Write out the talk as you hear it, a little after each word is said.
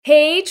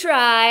Hey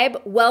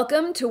tribe,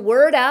 welcome to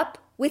Word Up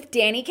with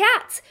Danny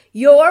Katz,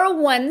 your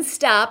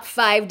one-stop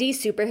 5D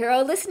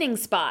superhero listening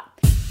spot.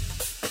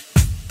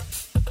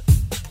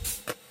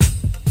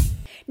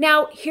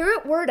 Now, here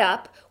at Word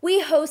Up,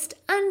 we host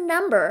a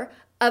number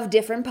of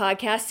different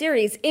podcast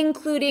series,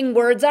 including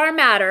Words Are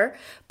Matter,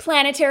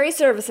 Planetary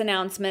Service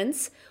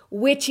Announcements,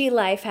 Witchy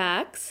Life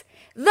Hacks,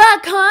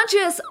 The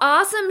Conscious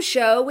Awesome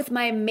Show with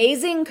my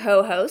amazing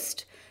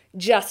co-host,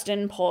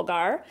 Justin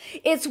Polgar.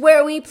 It's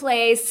where we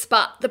play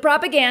Spot the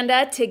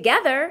Propaganda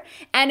together,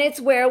 and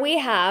it's where we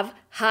have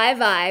high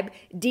vibe,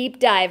 deep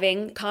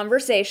diving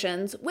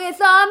conversations with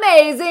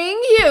amazing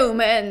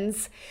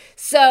humans.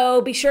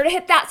 So be sure to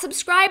hit that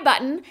subscribe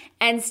button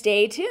and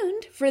stay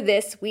tuned for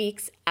this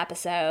week's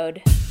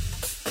episode.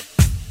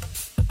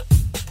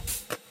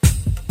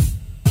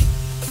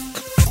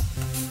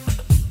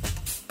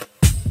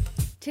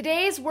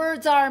 Today's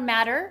Words Are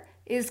Matter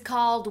is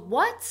called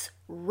What's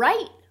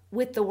Right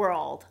with the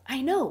World.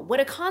 I know, what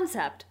a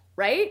concept,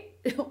 right?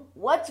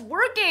 What's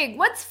working?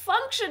 What's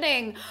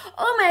functioning?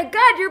 Oh my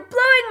God, you're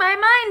blowing my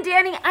mind,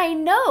 Danny. I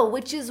know,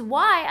 which is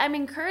why I'm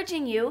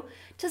encouraging you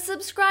to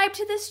subscribe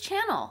to this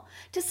channel,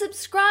 to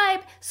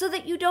subscribe so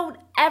that you don't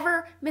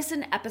ever miss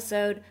an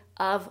episode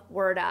of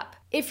Word Up.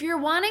 If you're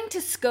wanting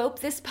to scope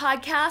this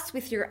podcast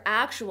with your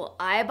actual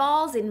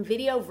eyeballs in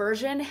video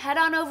version, head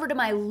on over to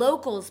my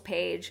locals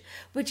page,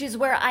 which is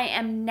where I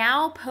am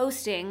now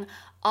posting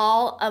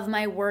all of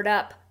my Word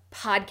Up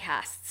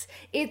podcasts.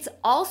 It's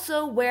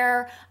also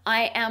where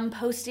I am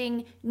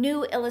posting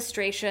new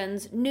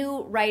illustrations,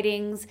 new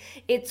writings.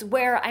 It's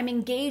where I'm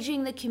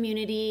engaging the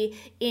community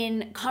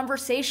in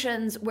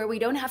conversations where we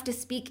don't have to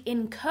speak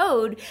in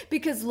code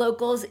because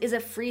Locals is a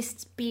free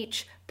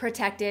speech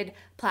protected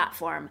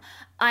platform.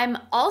 I'm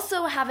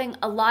also having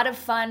a lot of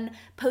fun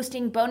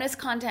posting bonus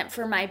content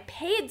for my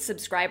paid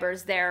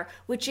subscribers there,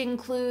 which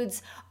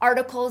includes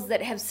articles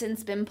that have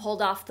since been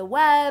pulled off the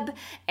web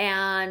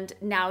and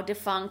now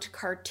defunct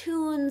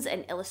cartoons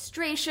and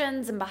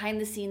illustrations and behind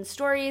the scenes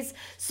stories.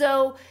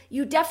 So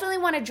you definitely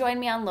want to join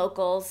me on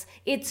Locals.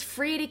 It's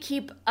free to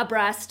keep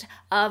abreast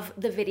of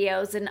the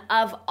videos and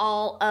of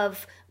all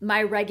of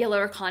my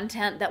regular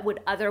content that would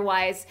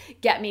otherwise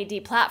get me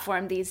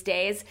deplatformed these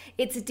days.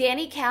 It's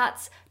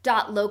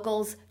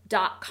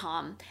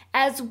dannykatz.locals.com.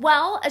 As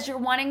well as you're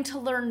wanting to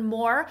learn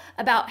more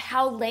about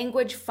how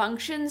language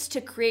functions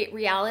to create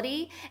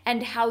reality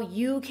and how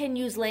you can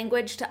use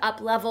language to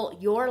up-level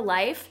your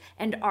life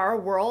and our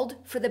world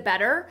for the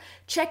better,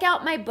 check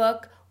out my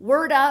book,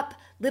 Word Up,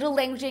 Little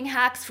Languaging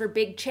Hacks for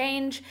Big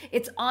Change.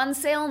 It's on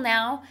sale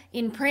now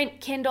in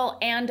print, Kindle,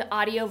 and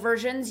audio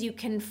versions. You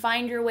can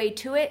find your way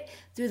to it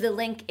through the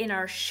link in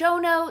our show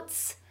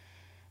notes.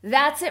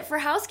 That's it for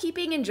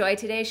housekeeping. Enjoy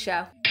today's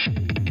show.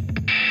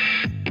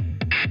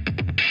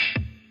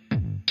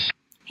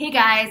 Hey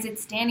guys,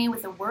 it's Danny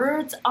with the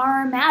Words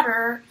Are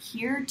Matter,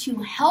 here to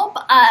help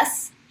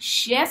us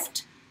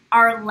shift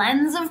our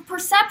lens of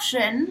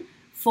perception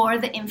for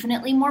the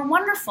infinitely more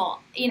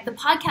wonderful. In the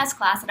podcast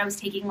class that I was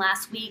taking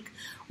last week,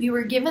 we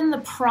were given the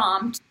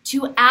prompt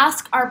to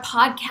ask our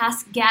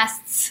podcast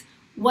guests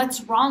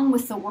what's wrong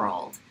with the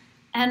world.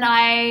 And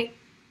I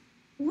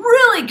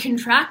really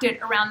contracted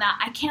around that.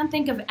 I can't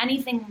think of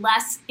anything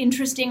less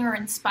interesting or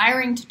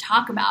inspiring to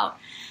talk about.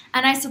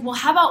 And I said, well,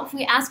 how about if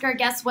we ask our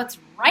guests what's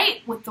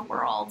right with the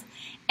world?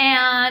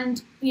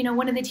 And,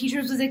 one of the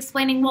teachers was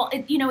explaining, well,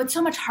 it's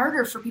so much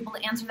harder for people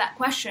to answer that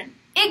question.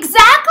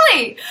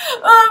 Exactly!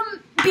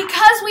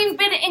 Because we've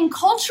been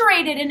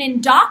enculturated and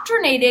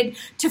indoctrinated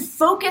to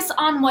focus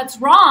on what's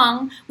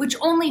wrong, which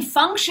only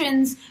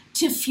functions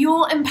to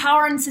fuel,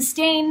 empower, and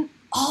sustain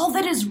all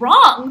that is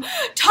wrong.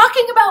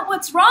 Talking about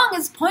what's wrong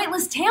is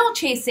pointless tail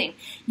chasing.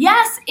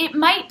 Yes, it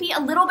might be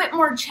a little bit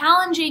more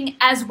challenging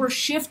as we're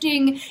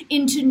shifting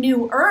into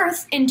new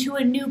earth, into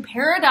a new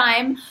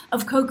paradigm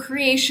of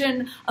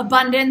co-creation,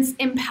 abundance,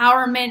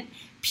 empowerment,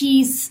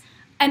 peace,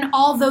 and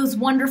all those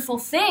wonderful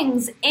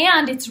things.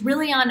 And it's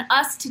really on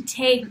us to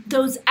take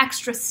those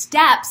extra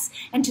steps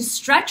and to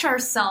stretch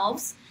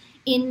ourselves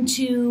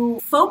into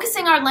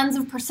focusing our lens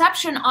of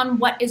perception on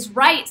what is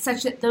right,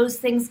 such that those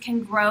things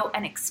can grow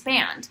and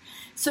expand.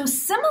 So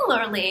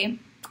similarly,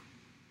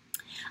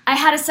 I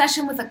had a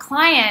session with a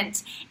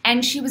client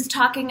and she was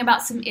talking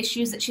about some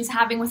issues that she's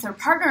having with her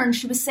partner, and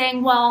she was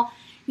saying, well,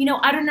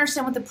 I don't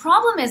understand what the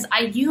problem is.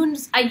 I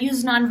use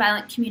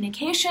nonviolent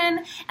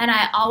communication, and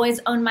I always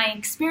own my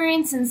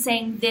experience in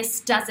saying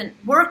this doesn't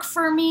work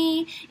for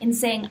me, in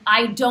saying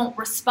I don't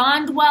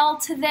respond well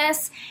to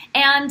this.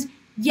 And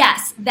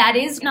yes, that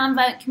is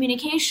nonviolent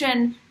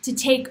communication, to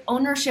take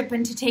ownership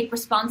and to take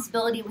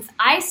responsibility with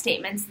I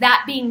statements.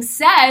 That being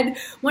said,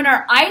 when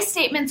our I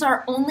statements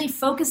are only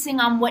focusing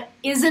on what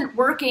isn't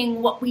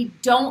working, what we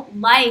don't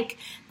like,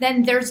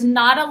 then there's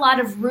not a lot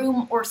of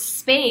room or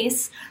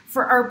space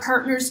for our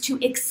partners to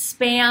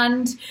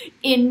expand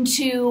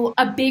into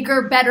a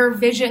bigger, better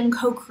vision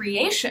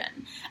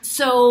co-creation.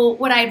 So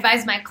what I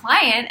advise my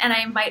client, and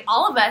I invite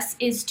all of us,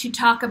 is to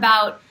talk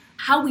about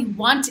how we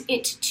want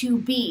it to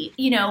be.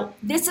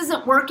 This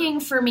isn't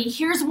working for me.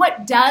 Here's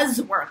what does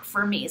work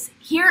for me.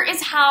 Here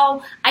is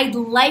how I'd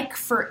like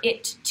for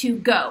it to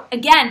go.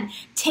 Again,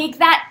 take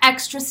that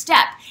extra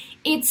step.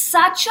 It's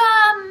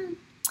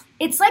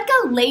like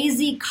a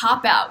lazy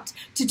cop-out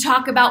to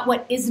talk about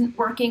what isn't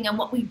working and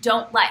what we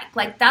don't like.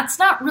 Like, that's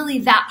not really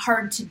that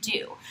hard to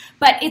do.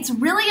 But it's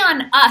really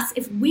on us,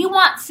 if we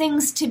want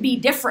things to be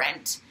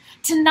different,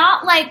 to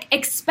not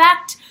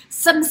expect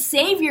some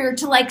savior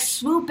to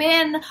swoop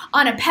in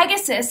on a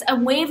Pegasus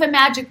and wave a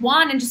magic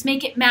wand and just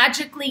make it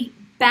magically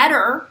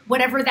better,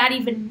 whatever that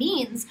even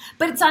means.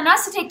 But it's on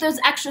us to take those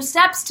extra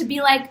steps to be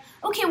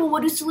okay, well,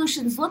 what do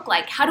solutions look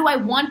like? How do I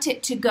want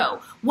it to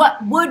go?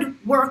 What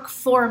would work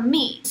for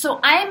me? So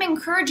I am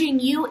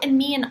encouraging you and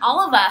me and all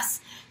of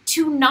us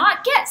to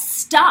not get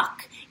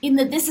stuck in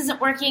the this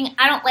isn't working,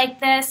 I don't like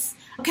this,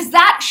 because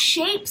that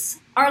shapes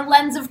our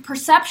lens of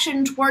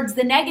perception towards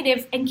the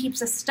negative and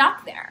keeps us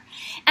stuck there.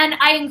 And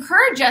I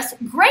encourage us,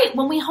 great,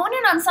 when we hone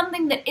in on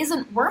something that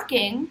isn't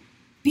working,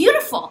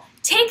 beautiful.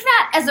 Take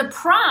that as a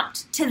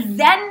prompt to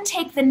then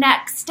take the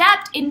next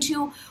step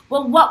into,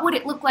 well, what would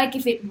it look like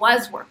if it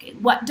was working?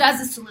 What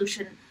does a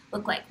solution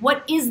look like?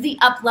 What is the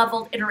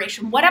up-leveled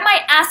iteration? What am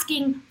I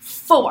asking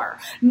for?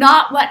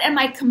 Not what am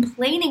I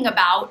complaining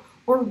about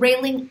or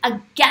railing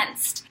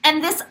against.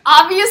 And this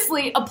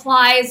obviously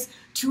applies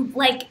to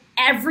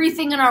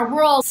everything in our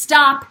world.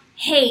 Stop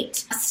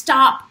hate.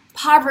 Stop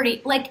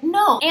poverty.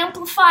 No,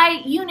 amplify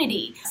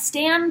unity.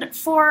 Stand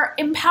for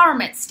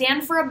empowerment.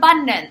 Stand for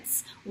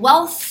abundance.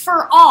 Wealth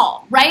for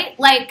all, right?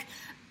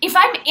 If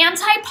I'm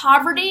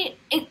anti-poverty,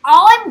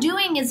 all I'm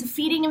doing is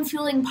feeding and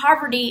fueling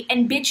poverty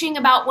and bitching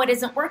about what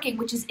isn't working,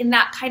 which is in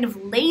that kind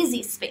of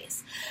lazy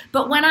space.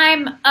 But when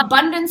I'm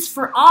abundance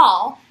for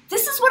all,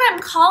 this is what I'm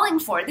calling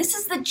for. This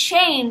is the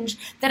change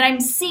that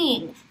I'm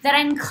seeing, that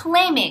I'm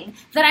claiming,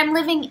 that I'm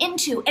living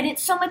into. And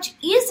it's so much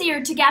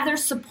easier to gather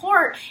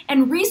support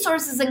and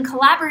resources and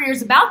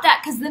collaborators about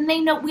that, because then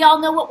we all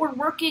know what we're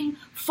working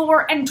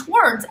for and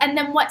towards, and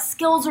then what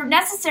skills are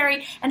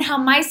necessary and how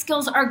my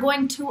skills are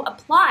going to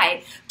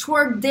apply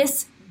toward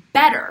this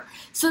better.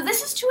 So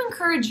this is to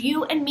encourage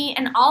you and me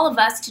and all of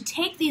us to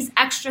take these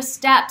extra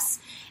steps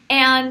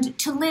and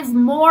to live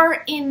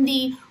more in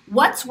the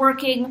what's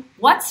working,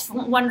 what's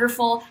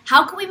wonderful,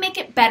 how can we make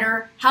it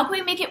better, how can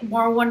we make it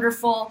more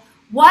wonderful,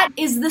 what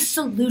is the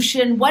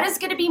solution, what is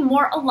going to be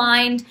more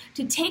aligned,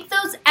 to take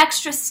those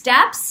extra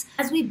steps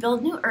as we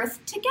build New Earth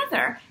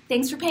together.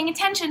 Thanks for paying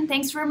attention.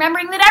 Thanks for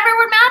remembering that every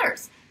word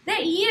matters,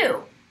 that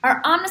you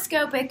are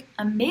omniscopic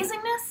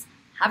amazingness.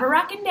 Have a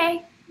rockin'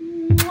 day.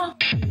 Mwah.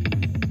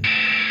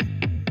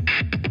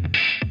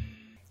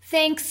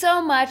 Thanks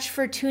so much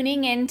for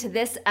tuning in to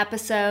this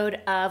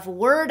episode of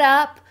Word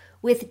Up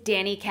with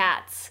Danny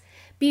Katz.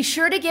 Be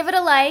sure to give it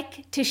a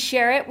like, to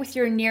share it with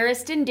your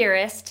nearest and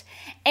dearest,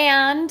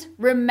 and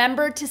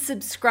remember to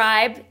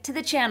subscribe to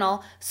the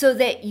channel so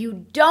that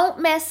you don't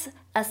miss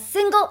a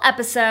single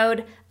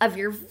episode of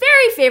your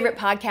very favorite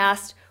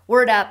podcast,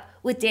 Word Up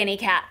with Danny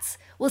Katz.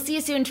 We'll see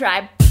you soon,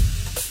 tribe.